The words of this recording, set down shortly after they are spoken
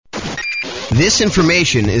This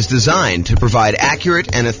information is designed to provide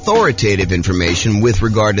accurate and authoritative information with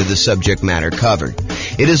regard to the subject matter covered.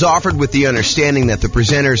 It is offered with the understanding that the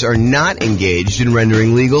presenters are not engaged in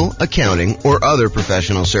rendering legal, accounting, or other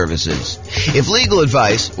professional services. If legal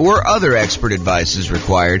advice or other expert advice is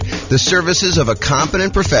required, the services of a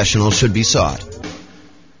competent professional should be sought.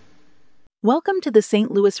 Welcome to the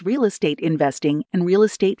St. Louis Real Estate Investing and Real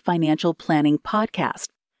Estate Financial Planning Podcast.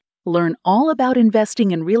 Learn all about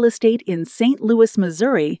investing in real estate in St. Louis,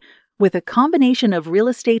 Missouri, with a combination of real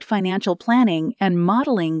estate financial planning and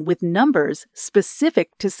modeling with numbers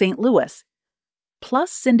specific to St. Louis,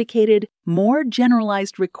 plus syndicated, more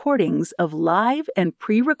generalized recordings of live and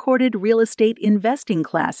pre-recorded real estate investing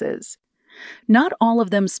classes, not all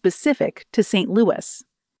of them specific to St. Louis.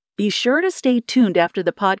 Be sure to stay tuned after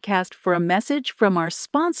the podcast for a message from our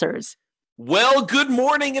sponsors. Well, good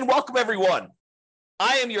morning and welcome, everyone.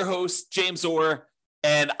 I am your host, James Orr,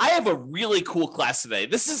 and I have a really cool class today.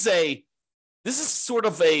 This is sort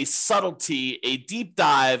of a subtlety, a deep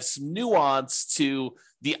dive, some nuance to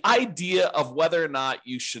the idea of whether or not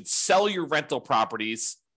you should sell your rental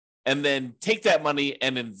properties and then take that money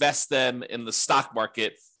and invest them in the stock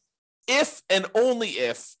market, if and only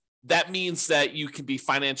if that means that you can be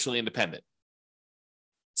financially independent.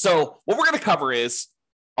 So what we're going to cover is,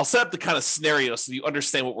 I'll set up the kind of scenario so you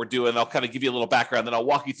understand what we're doing. I'll kind of give you a little background, then I'll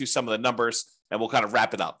walk you through some of the numbers and we'll kind of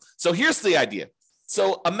wrap it up. So here's the idea.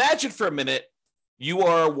 So imagine for a minute, you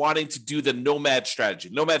are wanting to do the nomad strategy.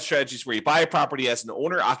 Nomad strategy is where you buy a property as an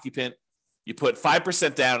owner occupant. You put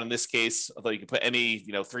 5% down in this case, although you can put any,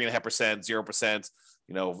 3.5%, 0%,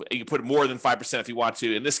 you can put more than 5% if you want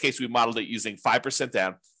to. In this case, we modeled it using 5%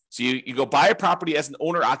 down. So you go buy a property as an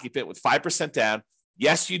owner occupant with 5% down.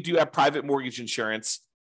 Yes, you do have private mortgage insurance,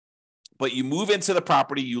 but you move into the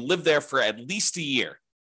property, you live there for at least a year.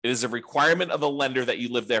 It is a requirement of the lender that you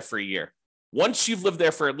live there for a year. Once you've lived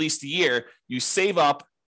there for at least a year, you save up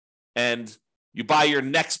and you buy your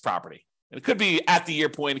next property. And it could be at the year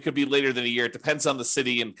point, it could be later than a year. It depends on the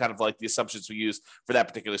city and kind of like the assumptions we use for that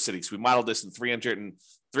particular city. So we modeled this in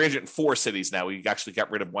 304 cities now. We actually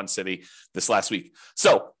got rid of one city this last week.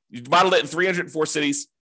 So you modeled it in 304 cities.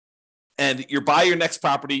 And you buy your next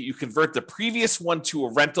property, you convert the previous one to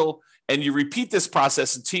a rental, and you repeat this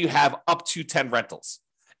process until you have up to 10 rentals.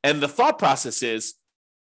 And the thought process is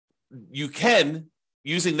you can,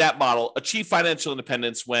 using that model, achieve financial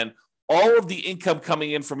independence when all of the income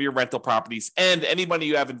coming in from your rental properties and any money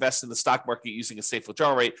you have invested in the stock market using a safe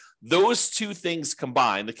withdrawal rate, those two things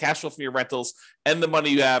combined, the cash flow from your rentals and the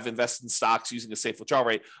money you have invested in stocks using a safe withdrawal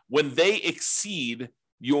rate, when they exceed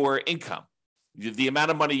your income, the amount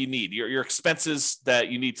of money you need, your expenses that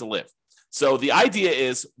you need to live. So the idea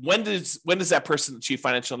is, when does that person achieve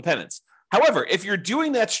financial independence? However, if you're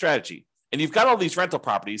doing that strategy and you've got all these rental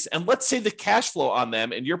properties, and let's say the cash flow on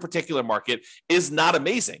them in your particular market is not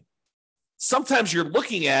amazing, sometimes you're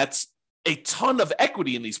looking at a ton of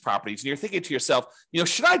equity in these properties and you're thinking to yourself,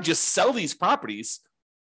 should I just sell these properties,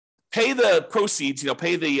 pay the proceeds,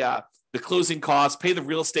 pay the closing costs, pay the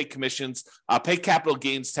real estate commissions, pay capital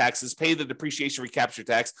gains taxes, pay the depreciation recapture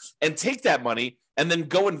tax, and take that money and then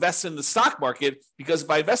go invest in the stock market? Because if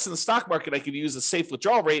I invest in the stock market, I can use a safe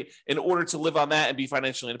withdrawal rate in order to live on that and be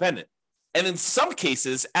financially independent. And in some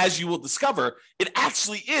cases, as you will discover, it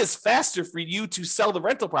actually is faster for you to sell the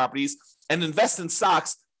rental properties and invest in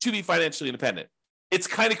stocks to be financially independent. It's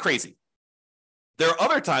kind of crazy. There are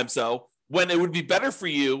other times, though, when it would be better for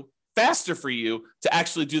you, faster for you to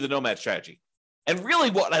actually do the nomad strategy. And really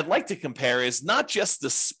what I'd like to compare is not just the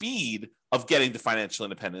speed of getting to financial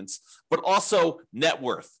independence, but also net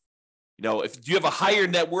worth. If you have a higher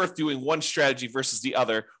net worth doing one strategy versus the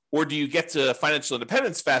other, or do you get to financial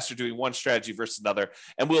independence faster doing one strategy versus another?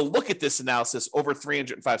 And we'll look at this analysis over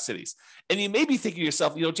 305 cities. And you may be thinking to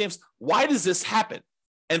yourself, James, why does this happen?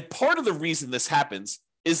 And part of the reason this happens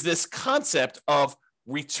is this concept of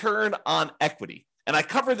return on equity. And I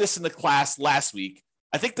covered this in the class last week.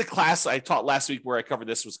 I think the class I taught last week where I covered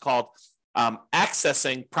this was called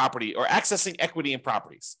accessing property or accessing equity in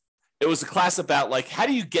properties. It was a class about how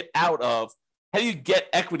do you get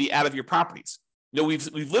equity out of your properties? We've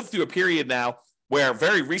lived through a period now where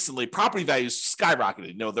very recently property values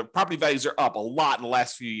skyrocketed. The property values are up a lot in the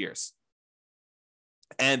last few years.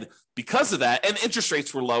 And because of that, and interest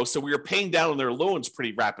rates were low, so we were paying down on their loans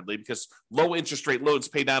pretty rapidly because low interest rate loans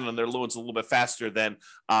pay down on their loans a little bit faster than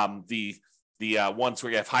the ones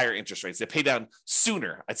where you have higher interest rates. They pay down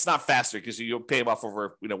sooner. It's not faster because you pay them off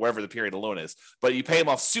over wherever the period of loan is, but you pay them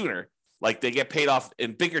off sooner. Like they get paid off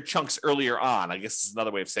in bigger chunks earlier on. I guess is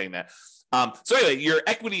another way of saying that. So anyway, your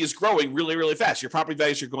equity is growing really, really fast. Your property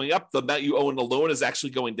values are going up. The amount you owe in a loan is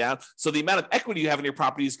actually going down. So the amount of equity you have in your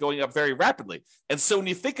property is going up very rapidly. And so when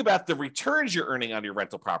you think about the returns you're earning on your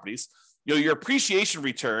rental properties, your appreciation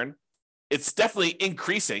return, it's definitely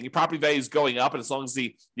increasing. Your property value is going up. And as long as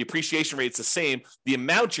the appreciation rate is the same, the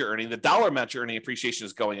amount you're earning, the dollar amount you're earning appreciation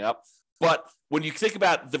is going up. But when you think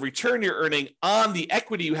about the return you're earning on the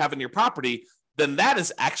equity you have in your property, then that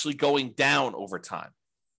is actually going down over time.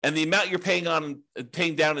 And the amount you're paying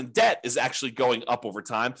down in debt is actually going up over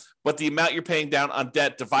time. But the amount you're paying down on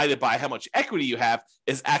debt divided by how much equity you have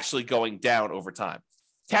is actually going down over time.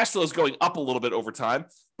 Cash flow is going up a little bit over time,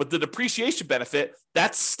 but the depreciation benefit,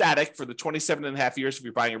 that's static for the 27 and a half years if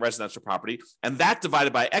you're buying a residential property. And that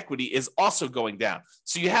divided by equity is also going down.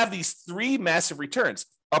 So you have these three massive returns: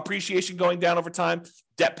 appreciation going down over time,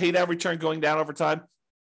 debt pay down return going down over time,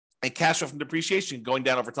 and cash flow from depreciation going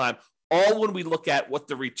down over time, all when we look at what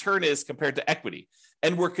the return is compared to equity.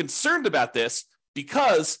 And we're concerned about this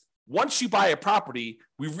because once you buy a property,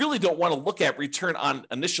 we really don't want to look at return on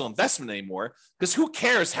initial investment anymore, because who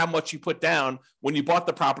cares how much you put down when you bought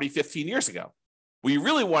the property 15 years ago? What you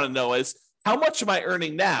really want to know is, how much am I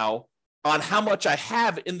earning now on how much I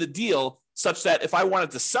have in the deal, such that if I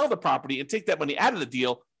wanted to sell the property and take that money out of the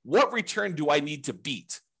deal, what return do I need to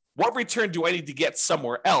beat? What return do I need to get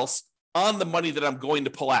somewhere else on the money that I'm going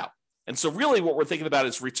to pull out? And so really what we're thinking about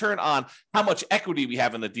is return on how much equity we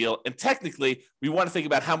have in the deal. And technically, we want to think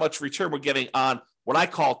about how much return we're getting on what I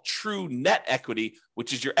call true net equity,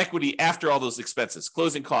 which is your equity after all those expenses: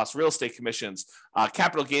 closing costs, real estate commissions,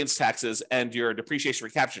 capital gains taxes, and your depreciation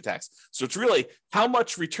recapture tax. So it's really how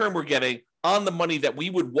much return we're getting on the money that we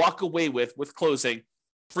would walk away with closing,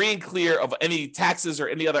 free and clear of any taxes or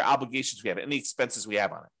any other obligations we have, any expenses we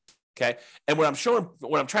have on it. Okay. And what I'm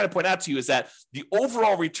trying to point out to you is that the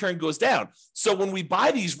overall return goes down. So when we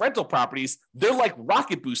buy these rental properties, they're like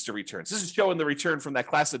rocket booster returns. This is showing the return from that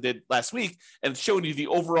class I did last week, and it's showing you the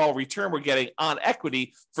overall return we're getting on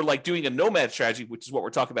equity for like doing a nomad strategy, which is what we're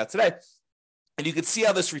talking about today. And you can see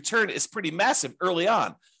how this return is pretty massive early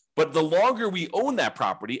on. But the longer we own that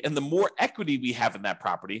property and the more equity we have in that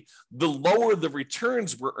property, the lower the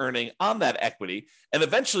returns we're earning on that equity. And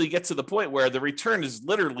eventually get to the point where the return is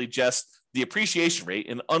literally just the appreciation rate,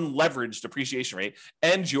 an unleveraged appreciation rate,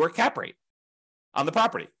 and your cap rate on the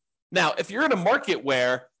property. Now, if you're in a market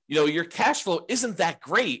where your cash flow isn't that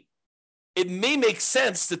great, it may make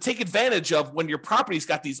sense to take advantage of when your property's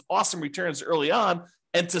got these awesome returns early on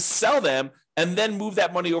and to sell them and then move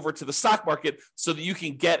that money over to the stock market so that you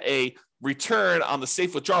can get a return on the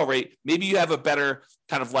safe withdrawal rate. Maybe you have a better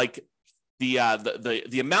kind of like the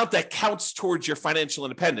amount that counts towards your financial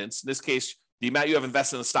independence. In this case, the amount you have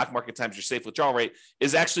invested in the stock market times your safe withdrawal rate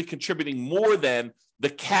is actually contributing more than the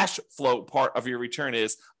cash flow part of your return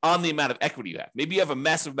is on the amount of equity you have. Maybe you have a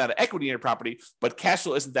massive amount of equity in your property, but cash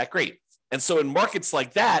flow isn't that great. And so in markets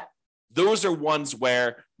like that, those are ones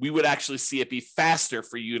where we would actually see it be faster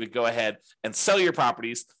for you to go ahead and sell your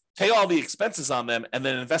properties, pay all the expenses on them, and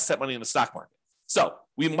then invest that money in the stock market. So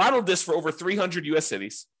we modeled this for over 300 U.S.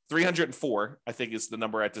 cities. 304, I think, is the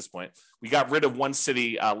number at this point. We got rid of one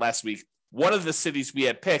city last week. One of the cities we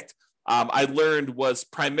had picked, I learned, was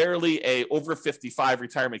primarily a over 55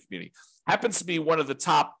 retirement community. Happens to be one of the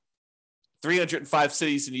top 305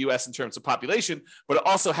 cities in the U.S. in terms of population, but it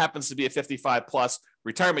also happens to be a 55 plus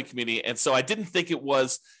retirement community. And so I didn't think it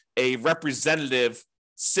was a representative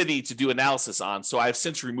city to do analysis on. So I've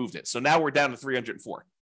since removed it. So now we're down to 304.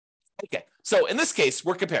 Okay. So in this case,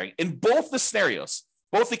 we're comparing in both the scenarios,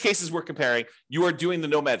 both the cases we're comparing, you are doing the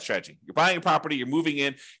nomad strategy. You're buying a property, you're moving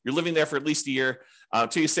in, you're living there for at least a year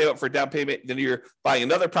until you save up for a down payment. Then you're buying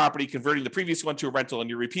another property, converting the previous one to a rental, and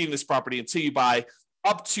you're repeating this property until you buy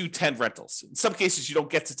up to 10 rentals. In some cases, you don't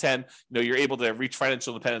get to 10. You're able to reach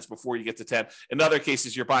financial independence before you get to 10. In other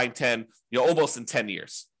cases, you're buying 10, almost in 10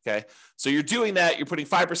 years. Okay. So you're doing that. You're putting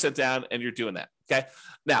 5% down and you're doing that. Okay.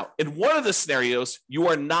 Now, in one of the scenarios, you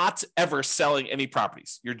are not ever selling any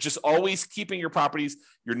properties. You're just always keeping your properties.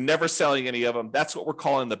 You're never selling any of them. That's what we're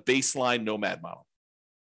calling the baseline nomad model.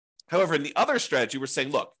 However, in the other strategy, we're saying,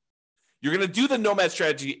 look, you're going to do the nomad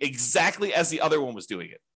strategy exactly as the other one was doing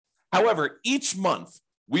it. However, each month,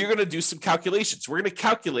 we are going to do some calculations. We're going to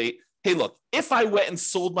calculate, hey, look, if I went and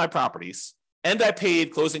sold my properties and I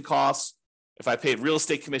paid closing costs, if I paid real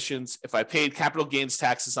estate commissions, if I paid capital gains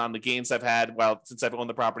taxes on the gains I've had since I've owned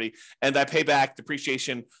the property, and I pay back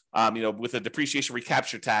depreciation, with a depreciation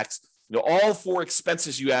recapture tax, all four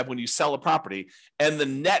expenses you have when you sell a property, and the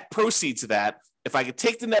net proceeds of that if I could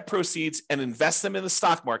take the net proceeds and invest them in the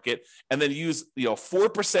stock market and then use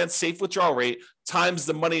 4% safe withdrawal rate times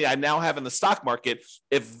the money I now have in the stock market,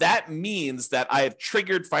 if that means that I have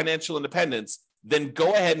triggered financial independence, then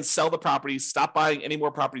go ahead and sell the properties, stop buying any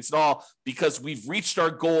more properties at all, because we've reached our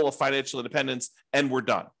goal of financial independence and we're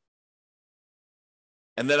done.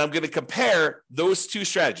 And then I'm going to compare those two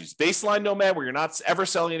strategies, baseline Nomad, where you're not ever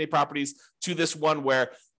selling any properties, to this one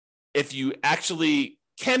where if you actually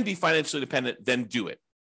can be financially independent, then do it.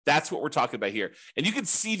 That's what we're talking about here. And you can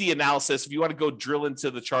see the analysis if you want to go drill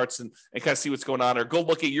into the charts and kind of see what's going on, or go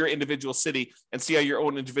look at your individual city and see how your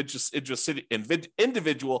own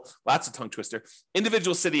individual lots of tongue twister,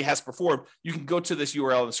 individual city has performed. You can go to this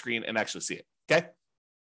URL on the screen and actually see it. Okay.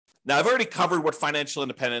 Now, I've already covered what financial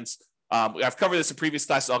independence. I've covered this in previous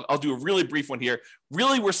classes. I'll do a really brief one here.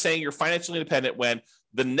 Really, we're saying you're financially independent when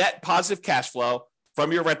the net positive cash flow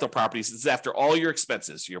from your rental properties is after all your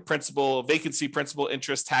expenses, your principal, vacancy, principal,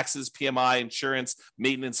 interest, taxes, PMI, insurance,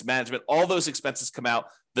 maintenance, management, all those expenses come out.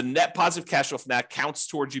 The net positive cash flow from that counts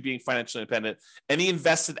towards you being financially independent. Any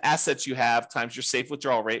invested assets you have times your safe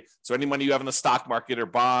withdrawal rate. So any money you have in the stock market or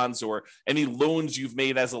bonds, or any loans you've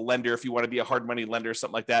made as a lender, if you want to be a hard money lender or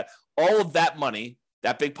something like that, all of that money,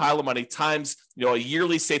 that big pile of money times a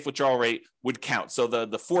yearly safe withdrawal rate would count. So the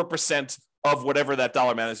 4% of whatever that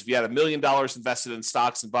dollar amount is. If you had $1 million invested in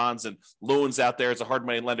stocks and bonds and loans out there as a hard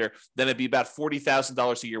money lender, then it'd be about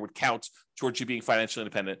 $40,000 a year would count towards you being financially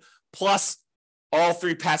independent. Plus all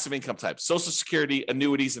three passive income types, Social Security,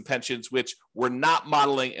 annuities, and pensions, which we're not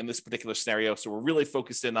modeling in this particular scenario. So we're really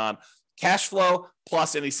focused in on cash flow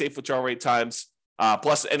plus any safe withdrawal rate times,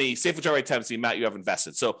 the amount you have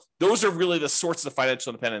invested. So those are really the sorts of financial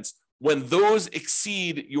independence. When those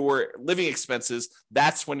exceed your living expenses,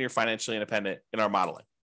 that's when you're financially independent in our modeling.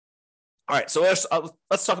 All right, so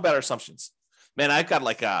let's talk about our assumptions. Man, I've got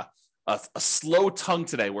like a slow tongue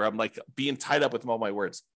today where I'm like being tied up with all my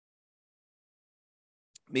words.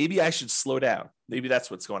 Maybe I should slow down. Maybe that's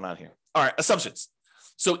what's going on here. All right, assumptions.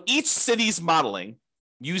 So each city's modeling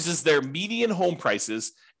uses their median home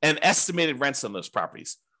prices and estimated rents on those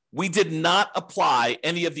properties. We did not apply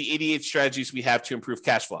any of the 88 strategies we have to improve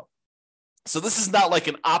cash flow. So this is not like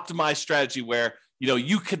an optimized strategy where,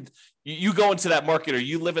 you go into that market or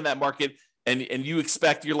you live in that market and you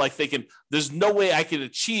expect, you're like thinking, there's no way I can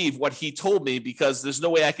achieve what he told me because there's no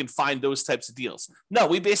way I can find those types of deals. No,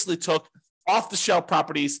 we basically took off the shelf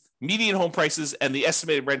properties, median home prices, and the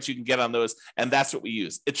estimated rents you can get on those. And that's what we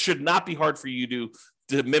use. It should not be hard for you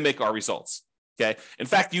to mimic our results. Okay. In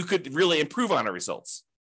fact, you could really improve on our results.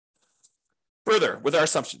 Further, with our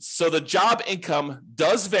assumptions. So the job income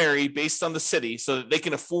does vary based on the city so that they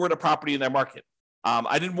can afford a property in their market.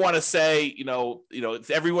 I didn't want to say,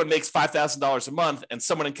 if everyone makes $5,000 a month and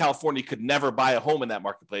someone in California could never buy a home in that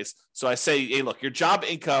marketplace. So I say, hey, look, your job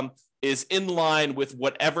income is in line with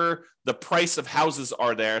whatever the price of houses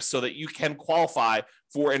are there so that you can qualify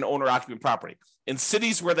for an owner-occupant property. In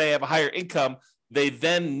cities where they have a higher income, they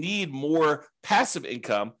then need more passive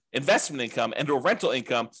income, investment income, and or rental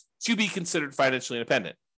income to be considered financially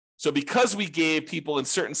independent. So because we gave people in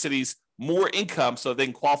certain cities more income so they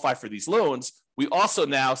can qualify for these loans, we also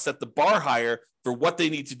now set the bar higher for what they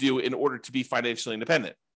need to do in order to be financially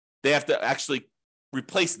independent. They have to actually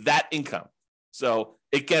replace that income. So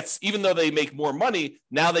it gets, even though they make more money,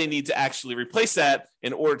 now they need to actually replace that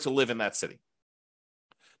in order to live in that city.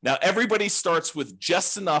 Now, everybody starts with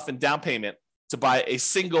just enough in down payment to buy a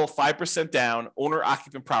single 5% down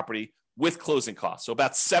owner-occupant property with closing costs. So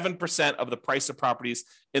about 7% of the price of properties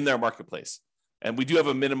in their marketplace. And we do have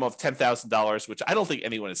a minimum of $10,000, which I don't think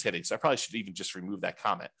anyone is hitting. So I probably should even just remove that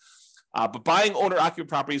comment. But buying owner-occupant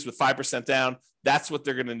properties with 5% down, that's what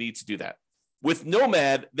they're going to need to do that. With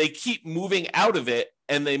Nomad, they keep moving out of it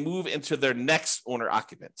and they move into their next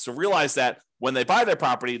owner-occupant. So realize that when they buy their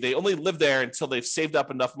property, they only live there until they've saved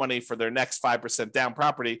up enough money for their next 5% down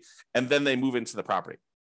property, and then they move into the property.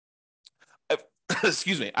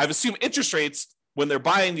 Excuse me. I've assumed interest rates when they're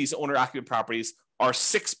buying these owner-occupant properties are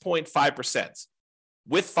 6.5%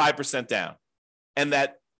 with 5% down. And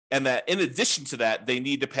that in addition to that, they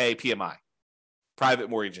need to pay PMI, private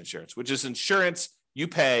mortgage insurance, which is insurance you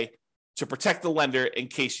pay to protect the lender in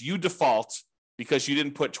case you default because you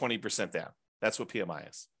didn't put 20% down. That's what PMI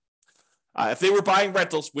is. If they were buying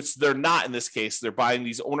rentals, which they're not in this case, they're buying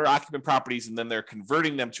these owner-occupant properties and then they're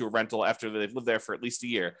converting them to a rental after they've lived there for at least a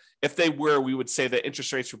year. If they were, we would say that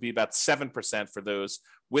interest rates would be about 7% for those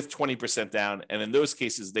with 20% down. And in those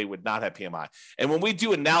cases, they would not have PMI. And when we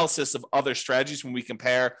do analysis of other strategies, when we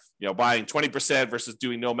compare, buying 20% versus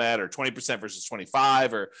doing Nomad, or 20% versus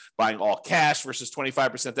 25, or buying all cash versus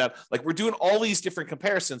 25% down, like we're doing all these different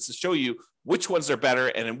comparisons to show you which ones are better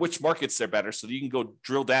and in which markets they're better, so that you can go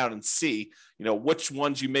drill down and see, which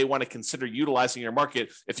ones you may want to consider utilizing in your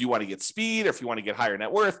market if you want to get speed or if you want to get higher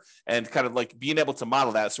net worth, and kind of like being able to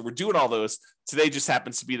model that. So we're doing all those. Today just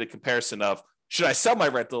happens to be the comparison of, should I sell my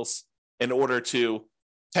rentals in order to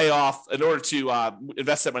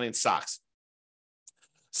invest that money in stocks?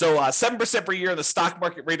 So 7% per year in the stock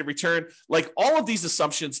market rate of return, like all of these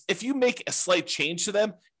assumptions, if you make a slight change to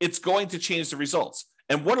them, it's going to change the results.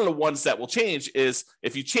 And one of the ones that will change is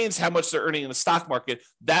if you change how much they're earning in the stock market,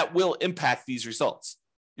 that will impact these results.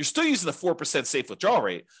 You're still using the 4% safe withdrawal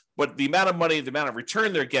rate, but the amount of money, the amount of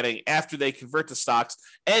return they're getting after they convert to stocks,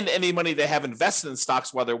 and any money they have invested in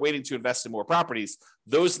stocks while they're waiting to invest in more properties,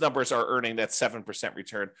 those numbers are earning that 7%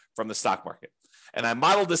 return from the stock market. And I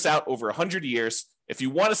modeled this out over 100 years. If you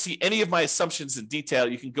want to see any of my assumptions in detail,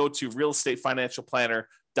 you can go to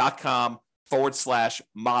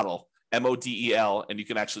realestatefinancialplanner.com/model, MODEL, and you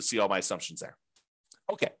can actually see all my assumptions there.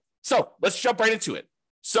 Okay, so let's jump right into it.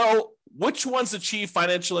 So which ones achieve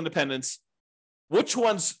financial independence? Which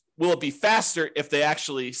ones will it be faster if they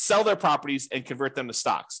actually sell their properties and convert them to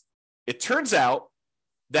stocks? It turns out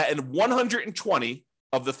that in 120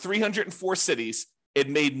 of the 304 cities, it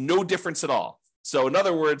made no difference at all. So in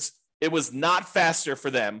other words, it was not faster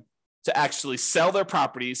for them to actually sell their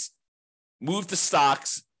properties, move to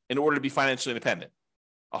stocks in order to be financially independent.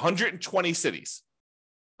 120 cities,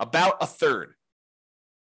 about a third.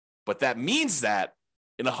 But that means that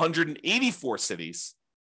in 184 cities,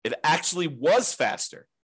 it actually was faster.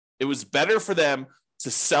 It was better for them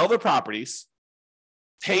to sell their properties,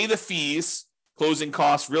 pay the fees, closing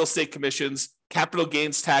costs, real estate commissions, capital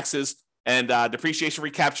gains taxes, and depreciation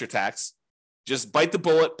recapture tax. Just bite the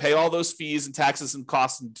bullet, pay all those fees and taxes and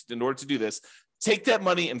costs in order to do this. Take that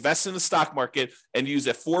money, invest in the stock market, and use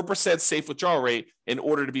a 4% safe withdrawal rate in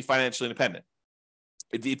order to be financially independent.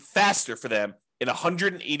 It'd be faster for them in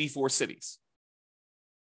 184 cities.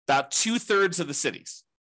 About 2/3 of the cities.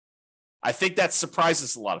 I think that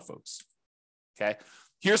surprises a lot of folks. Okay.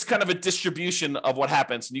 Here's kind of a distribution of what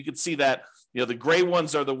happens. And you can see that, the gray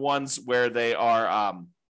ones are the ones where they are,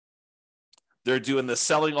 they're doing the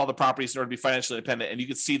selling all the properties in order to be financially independent. And you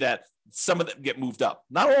can see that some of them get moved up.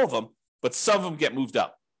 Not all of them, but some of them get moved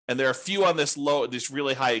up. And there are a few on this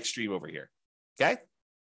really high extreme over here. Okay.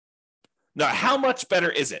 Now, how much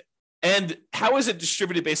better is it? And how is it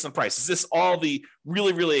distributed based on price? Is this all the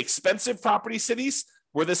really, really expensive property cities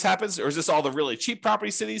where this happens? Or is this all the really cheap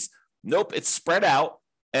property cities? Nope, it's spread out.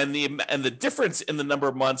 And the difference in the number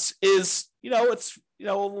of months is, it's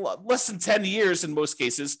less than 10 years in most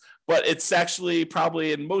cases, but it's actually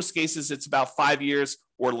probably in most cases, it's about 5 years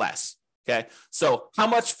or less. Okay. So how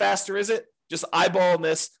much faster is it? Just eyeballing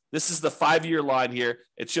this. This is the 5-year line here.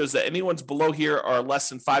 It shows that anyone's below here are less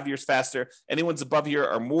than 5 years faster. Anyone's above here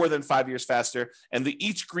are more than 5 years faster. And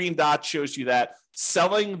each green dot shows you that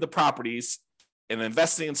selling the properties and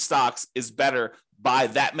investing in stocks is better by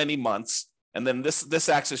that many months. And then this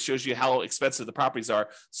axis shows you how expensive the properties are.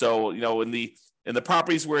 So, in the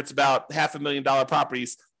properties where it's about $500,000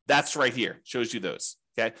 properties, that's right here, shows you those.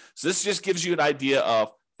 Okay. So this just gives you an idea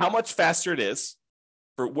of how much faster it is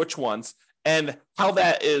for which ones, and how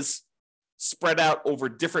that is spread out over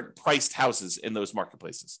different priced houses in those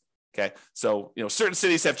marketplaces. Okay. So, certain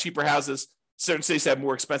cities have cheaper houses, certain cities have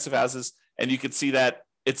more expensive houses, and you can see that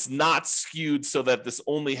it's not skewed so that this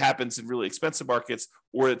only happens in really expensive markets,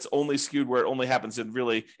 or it's only skewed where it only happens in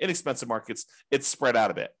really inexpensive markets. It's spread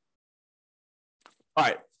out a bit. All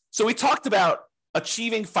right. So we talked about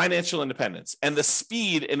achieving financial independence and the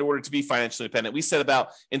speed in order to be financially independent. We said about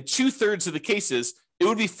in 2/3 of the cases, it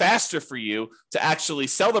would be faster for you to actually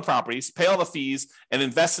sell the properties, pay all the fees, and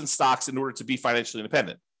invest in stocks in order to be financially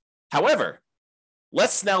independent. However,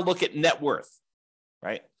 let's now look at net worth,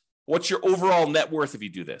 right? What's your overall net worth if you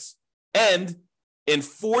do this? And in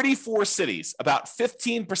 44 cities, about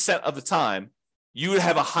 15% of the time, you would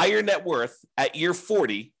have a higher net worth at year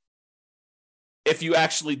 40 if you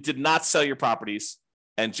actually did not sell your properties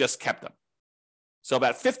and just kept them. So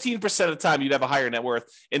about 15% of the time, you'd have a higher net worth.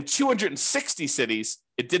 In 260 cities,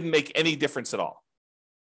 it didn't make any difference at all.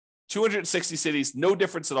 260 cities, no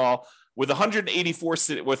difference at all. With 184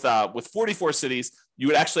 with 44 cities, you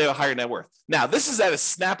would actually have a higher net worth. Now, this is at a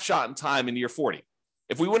snapshot in time in year 40.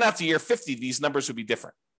 If we went out to year 50, these numbers would be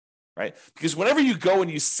different, right? Because whenever you go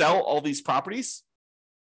and you sell all these properties,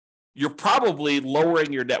 you're probably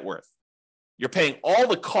lowering your net worth. You're paying all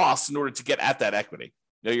the costs in order to get at that equity.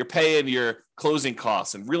 You're paying your closing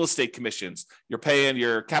costs and real estate commissions. You're paying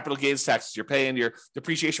your capital gains taxes. You're paying your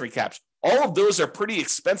depreciation recaps. All of those are pretty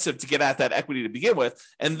expensive to get at that equity to begin with.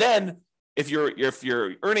 And then if you're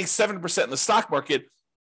earning 7% in the stock market,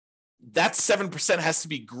 that 7% has to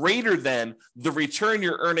be greater than the return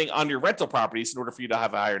you're earning on your rental properties in order for you to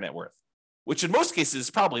have a higher net worth, which in most cases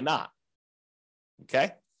is probably not.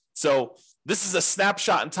 Okay. So this is a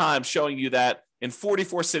snapshot in time showing you that in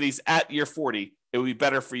 44 cities at year 40, it would be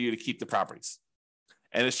better for you to keep the properties.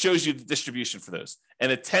 And it shows you the distribution for those.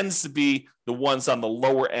 And it tends to be the ones on the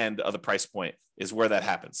lower end of the price point is where that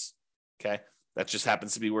happens. Okay. That just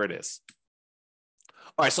happens to be where it is.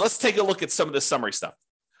 All right. So let's take a look at some of the summary stuff.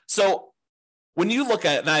 So when you look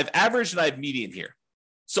at it, and I have average and I have median here.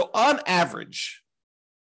 So on average,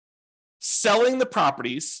 selling the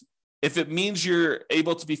properties, if it means you're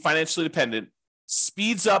able to be financially independent,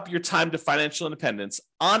 speeds up your time to financial independence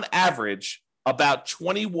on average about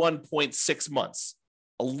 21.6 months,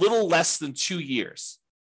 a little less than 2 years.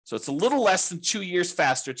 So it's a little less than 2 years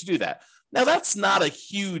faster to do that. Now, that's not a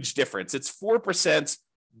huge difference. It's 4%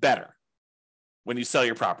 better when you sell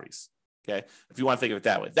your properties, okay? If you want to think of it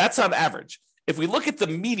that way. That's on average. If we look at the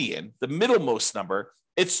median, the middlemost number,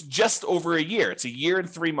 it's just over a year. It's a year and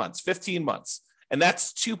 3 months, 15 months. And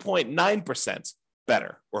that's 2.9%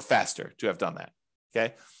 better or faster to have done that,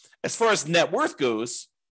 okay? As far as net worth goes,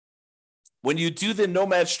 when you do the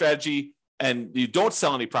Nomad strategy and you don't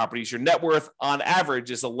sell any properties, your net worth on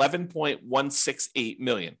average is $11.168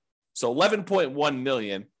 million. So $11.1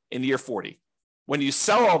 million in year 40. When you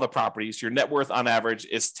sell all the properties, your net worth on average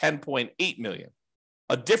is $10.8 million,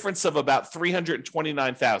 a difference of about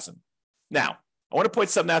 $329,000. Now, I want to point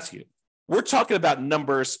something out to you. We're talking about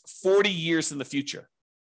numbers 40 years in the future.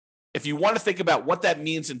 If you want to think about what that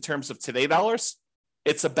means in terms of today dollars,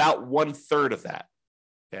 it's about 1/3 of that.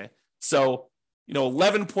 Okay. So,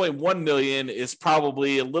 11.1 million is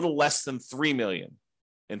probably a little less than 3 million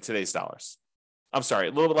in today's dollars. I'm sorry,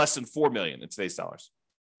 a little less than 4 million in today's dollars.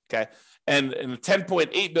 Okay. And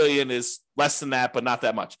 10.8 million is less than that, but not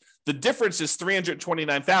that much. The difference is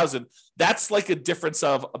 329,000. That's like a difference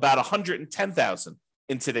of about 110,000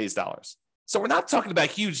 in today's dollars. So we're not talking about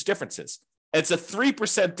huge differences. It's a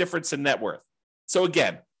 3% difference in net worth. So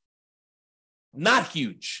again, not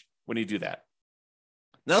huge when you do that.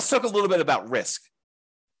 Now let's talk a little bit about risk.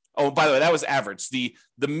 Oh, by the way, that was average. The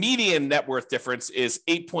median net worth difference is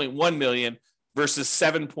 8.1 million versus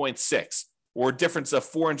 7.6, or a difference of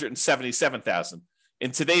 477,000.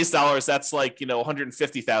 In today's dollars, that's like,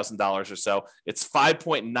 $150,000 or so. It's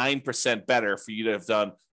 5.9% better for you to have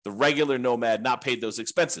done the regular Nomad, not paid those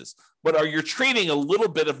expenses. But are you trading a little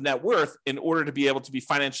bit of net worth in order to be able to be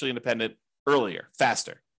financially independent earlier,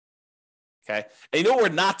 faster? Okay. And what we're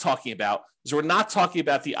not talking about is we're not talking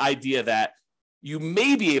about the idea that you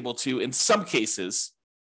may be able to, in some cases,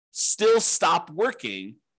 still stop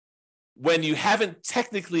working when you haven't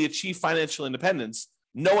technically achieved financial independence,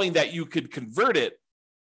 knowing that you could convert it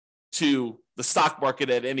to the stock market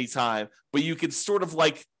at any time, but you could sort of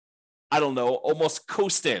almost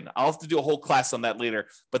coast in. I'll have to do a whole class on that later.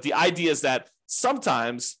 But the idea is that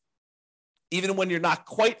sometimes, even when you're not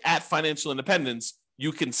quite at financial independence,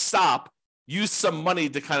 you can stop, use some money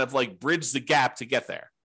to kind of bridge the gap to get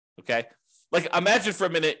there. Okay. Imagine for a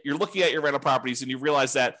minute, you're looking at your rental properties and you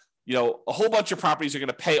realize that, a whole bunch of properties are going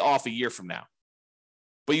to pay off a year from now,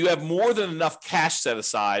 but you have more than enough cash set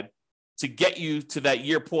aside to get you to that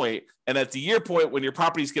year point. And at the year point, when your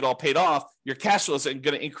properties get all paid off, your cash flows are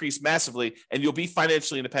going to increase massively and you'll be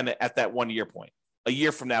financially independent at that 1 year point, a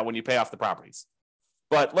year from now when you pay off the properties.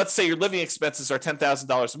 But let's say your living expenses are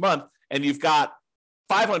 $10,000 a month and you've got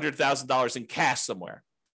 $500,000 in cash somewhere.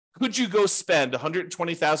 Could you go spend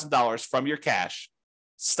 $120,000 from your cash,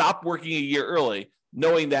 stop working a year early,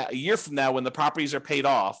 knowing that a year from now when the properties are paid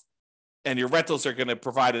off and your rentals are going to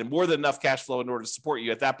provide more than enough cash flow in order to support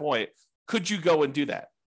you at that point, could you go and do that?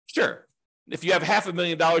 Sure. If you have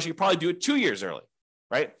 $500,000, you probably do it 2 years early,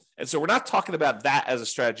 right? And so we're not talking about that as a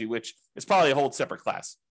strategy, which is probably a whole separate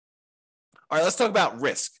class. All right, let's talk about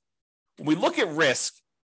risk. When we look at risk,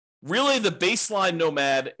 really the baseline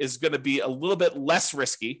Nomad is going to be a little bit less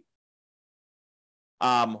risky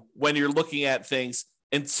when you're looking at things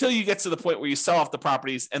until you get to the point where you sell off the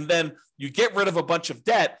properties and then you get rid of a bunch of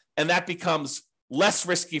debt, and that becomes less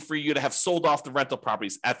risky for you to have sold off the rental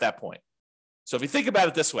properties at that point. So if you think about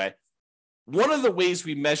it this way, one of the ways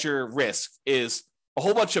we measure risk is a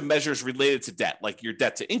whole bunch of measures related to debt, like your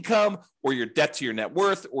debt to income or your debt to your net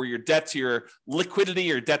worth or your debt to your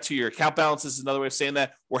liquidity or debt to your account balance is another way of saying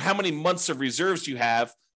that, or how many months of reserves you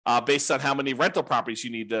have based on how many rental properties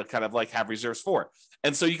you need to kind of like have reserves for.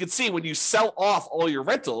 And so you can see when you sell off all your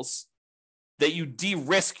rentals that you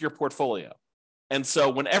de-risk your portfolio. And so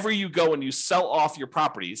whenever you go and you sell off your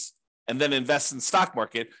properties and then invest in the stock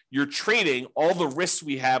market, you're trading all the risks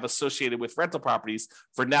we have associated with rental properties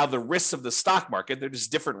for now the risks of the stock market. They're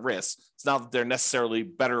just different risks. It's not that they're necessarily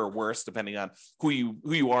better or worse, depending on who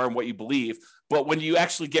you are and what you believe. But when you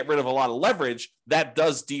actually get rid of a lot of leverage, that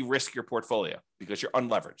does de-risk your portfolio because you're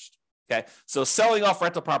unleveraged. Okay. So selling off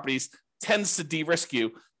rental properties tends to de-risk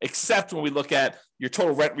you, except when we look at your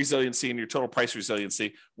total rent resiliency and your total price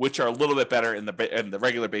resiliency, which are a little bit better in the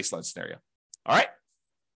regular baseline scenario. All right.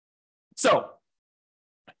 So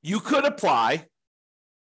you could apply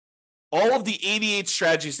all of the 88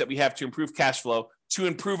 strategies that we have to improve cash flow to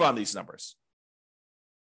improve on these numbers.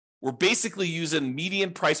 We're basically using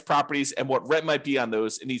median price properties and what rent might be on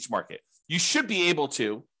those in each market. You should be able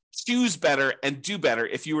to choose better and do better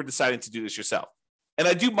if you were deciding to do this yourself. And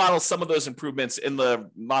I do model some of those improvements in the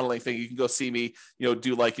modeling thing. You can go see me,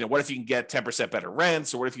 do like, what if you can get 10% better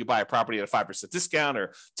rents, or what if you buy a property at a 5% discount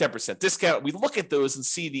or 10% discount? We look at those and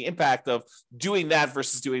see the impact of doing that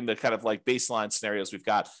versus doing the kind of like baseline scenarios we've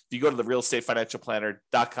got. If you go to the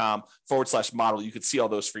realestatefinancialplanner.com/model, you can see all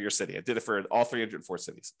those for your city. I did it for all 304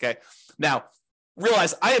 cities. Okay. Now,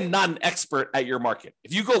 realize I am not an expert at your market.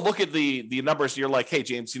 If you go look at the numbers, you're like, hey,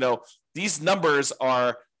 James, these numbers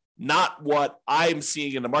are not what I'm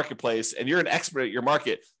seeing in the marketplace, and you're an expert at your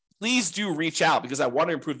market, please do reach out because I want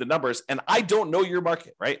to improve the numbers. And I don't know your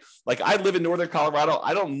market, right? Like I live in Northern Colorado.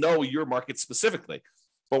 I don't know your market specifically,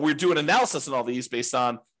 but we're doing analysis on all these based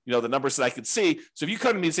on, the numbers that I could see. So if you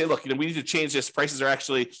come to me and say, look, we need to change this. Prices are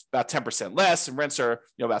actually about 10% less and rents are,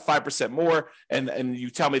 about 5% more. And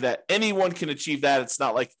you tell me that anyone can achieve that. It's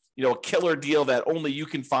not like, a killer deal that only you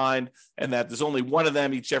can find and that there's only one of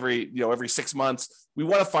them every 6 months. We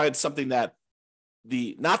want to find something that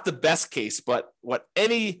not the best case, but what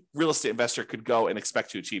any real estate investor could go and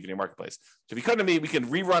expect to achieve in your marketplace. So if you come to me, we can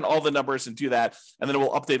rerun all the numbers and do that. And then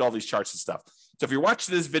we'll update all these charts and stuff. So if you're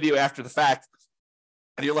watching this video after the fact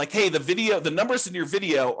and you're like, hey, the numbers in your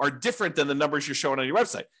video are different than the numbers you're showing on your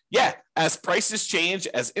website. Yeah. As prices change,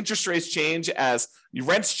 as interest rates change, as your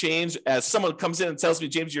rents change, as someone comes in and tells me,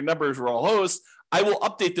 James, your numbers were all hosed, I will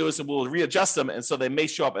update those and we'll readjust them. And so they may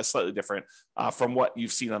show up as slightly different from what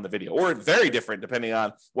you've seen on the video, or very different depending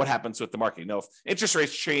on what happens with the market. If interest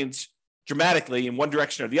rates change dramatically in one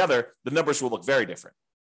direction or the other, the numbers will look very different.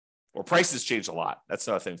 Or prices change a lot. That's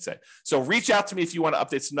another thing to say. So reach out to me if you want to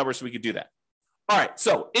update some numbers so we can do that. All right.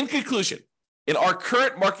 So in conclusion, in our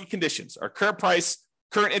current market conditions, our current price,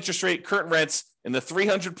 current interest rate, current rents in the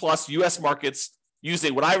 300 plus US markets,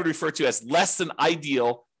 using what I would refer to as less than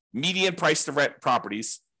ideal median price to rent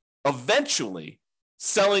properties, eventually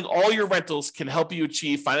selling all your rentals can help you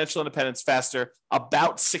achieve financial independence faster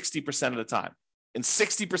about 60% of the time. In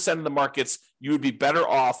 60% of the markets, you would be better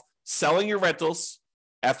off selling your rentals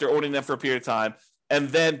after owning them for a period of time, and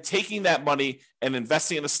then taking that money and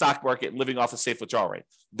investing in the stock market and living off a safe withdrawal rate.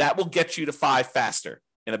 That will get you to 5 faster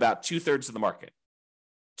in about 2/3 of the market,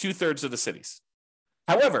 2/3 of the cities.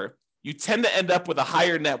 However, you tend to end up with a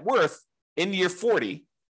higher net worth in year 40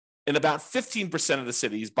 in about 15% of the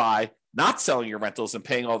cities by not selling your rentals and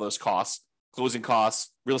paying all those costs, closing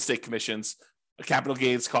costs, real estate commissions, capital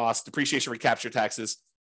gains costs, depreciation recapture taxes,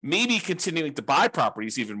 maybe continuing to buy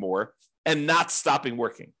properties even more and not stopping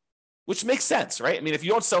working, which makes sense, right? I mean, if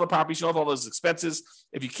you don't sell the properties, you don't have all those expenses.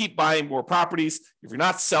 If you keep buying more properties, if you're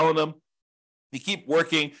not selling them, you keep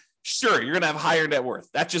working, sure, you're going to have higher net worth.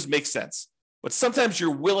 That just makes sense. But sometimes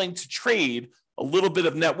you're willing to trade a little bit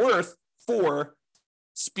of net worth for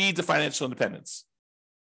speed to financial independence.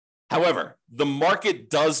 However, the market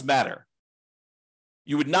does matter.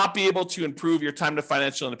 You would not be able to improve your time to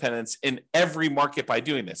financial independence in every market by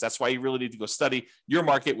doing this. That's why you really need to go study your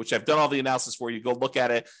market, which I've done all the analysis for you. Go look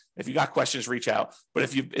at it. If you got questions, reach out.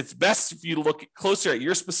 But it's best for you to look closer at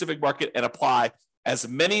your specific market and apply as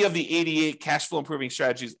many of the 88 cash flow improving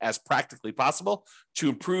strategies as practically possible to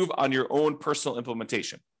improve on your own personal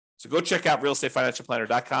implementation. So go check out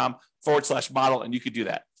realestatefinancialplanner.com/model, and you could do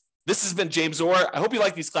that. This has been James Orr. I hope you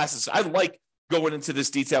like these classes. I like going into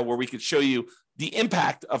this detail where we could show you the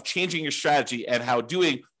impact of changing your strategy and how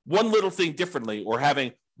doing one little thing differently or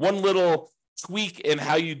having one little tweak in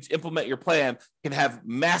how you implement your plan can have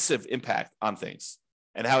massive impact on things,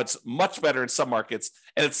 and how it's much better in some markets.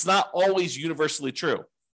 And it's not always universally true,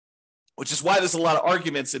 which is why there's a lot of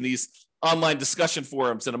arguments in these online discussion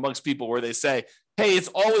forums and amongst people where they say, hey, it's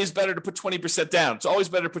always better to put 20% down. It's always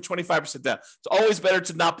better to put 25% down. It's always better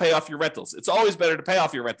to not pay off your rentals. It's always better to pay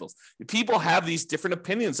off your rentals. People have these different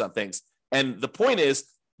opinions on things. And the point is,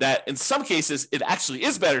 that in some cases, it actually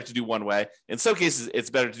is better to do one way. In some cases, it's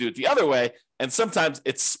better to do it the other way. And sometimes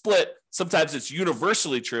it's split. Sometimes it's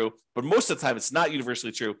universally true, but most of the time it's not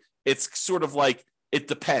universally true. It's sort of like it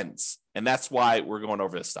depends. And that's why we're going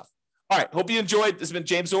over this stuff. All right. Hope you enjoyed. This has been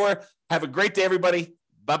James Orr. Have a great day, everybody.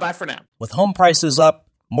 Bye-bye for now. With home prices up,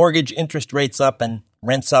 mortgage interest rates up, and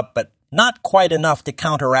rents up, but not quite enough to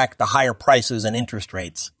counteract the higher prices and interest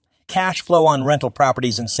rates, cash flow on rental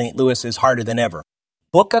properties in St. Louis is harder than ever.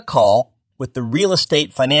 Book a call with the Real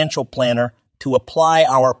Estate Financial Planner to apply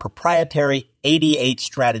our proprietary 88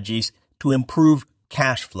 strategies to improve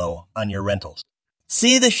cash flow on your rentals.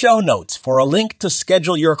 See the show notes for a link to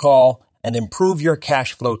schedule your call and improve your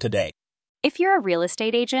cash flow today. If you're a real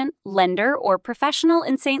estate agent, lender, or professional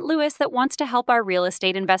in St. Louis that wants to help our real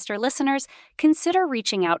estate investor listeners, consider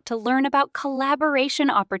reaching out to learn about collaboration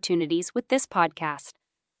opportunities with this podcast.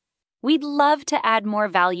 We'd love to add more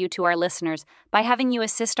value to our listeners by having you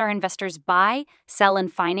assist our investors buy, sell,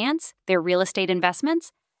 and finance their real estate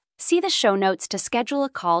investments. See the show notes to schedule a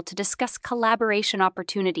call to discuss collaboration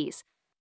opportunities.